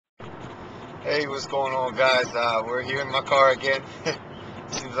Hey, what's going on, guys? We're here in my car again.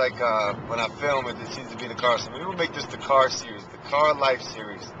 Seems like when I film it, it seems to be the car. So maybe we'll make this the car series, the car life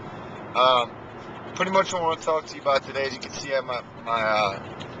series. Um, Pretty much what I want to talk to you about today. As you can see, I have my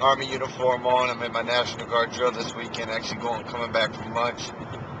Army uniform on. I'm in my National Guard drill this weekend. Actually coming back from lunch.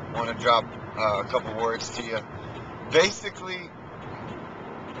 Want to drop a couple words to you. Basically,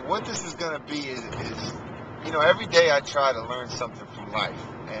 what this is going to be is, every day I try to learn something from life.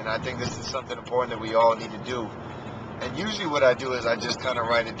 And I think this is something important that we all need to do. And usually what I do is I just kind of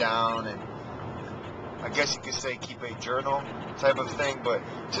write it down and I guess you could say keep a journal type of thing, but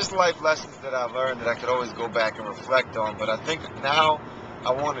just life lessons that I learned that I could always go back and reflect on. But I think now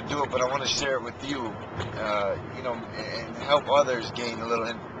I want to do it, but I want to share it with you, and help others gain a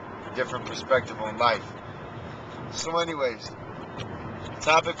little different perspective on life. So anyways,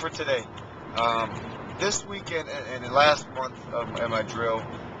 topic for today. This weekend and the last month at my drill,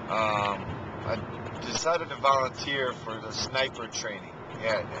 I decided to volunteer for the sniper training.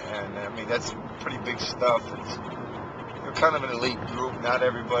 Yeah, and I mean that's pretty big stuff. You're kind of an elite group. Not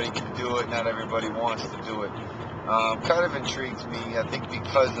everybody can do it. Not everybody wants to do it. Kind of intrigues me. I think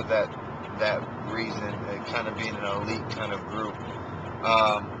because of that reason, kind of being an elite kind of group.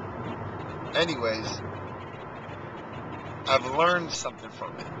 Anyways, I've learned something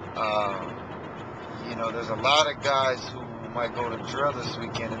from it. There's a lot of guys who might go to drill this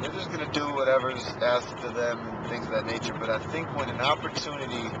weekend and they're just going to do whatever's asked of them and things of that nature. But I think when an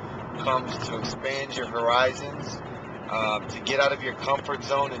opportunity comes to expand your horizons, to get out of your comfort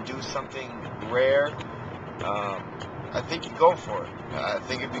zone and do something rare, I think you go for it. I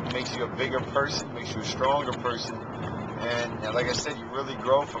think it makes you a bigger person, makes you a stronger person. And like I said, you really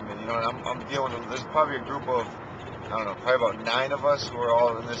grow from it. And I'm dealing with, there's probably a group of, I don't know, probably about 9 of us who are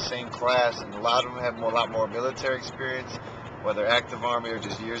all in the same class, and a lot of them have a lot more military experience, whether active Army or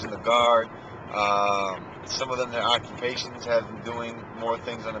just years in the Guard. Some of them, their occupations have them doing more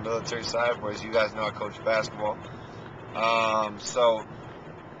things on the military side, whereas you guys know I coach basketball. So,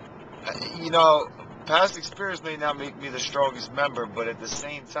 past experience may not make me the strongest member, but at the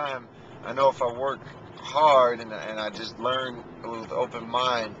same time, I know if I work hard and I just learn with an open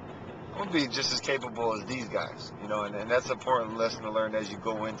mind, I'm gonna be just as capable as these guys, and that's an important lesson to learn as you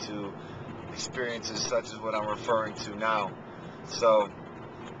go into experiences such as what I'm referring to now. So,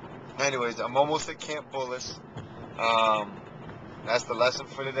 anyways, I'm almost at Camp Bullis. That's the lesson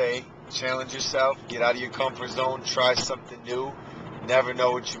for today. Challenge yourself, get out of your comfort zone, try something new. Never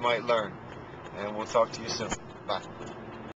know what you might learn. And we'll talk to you soon. Bye.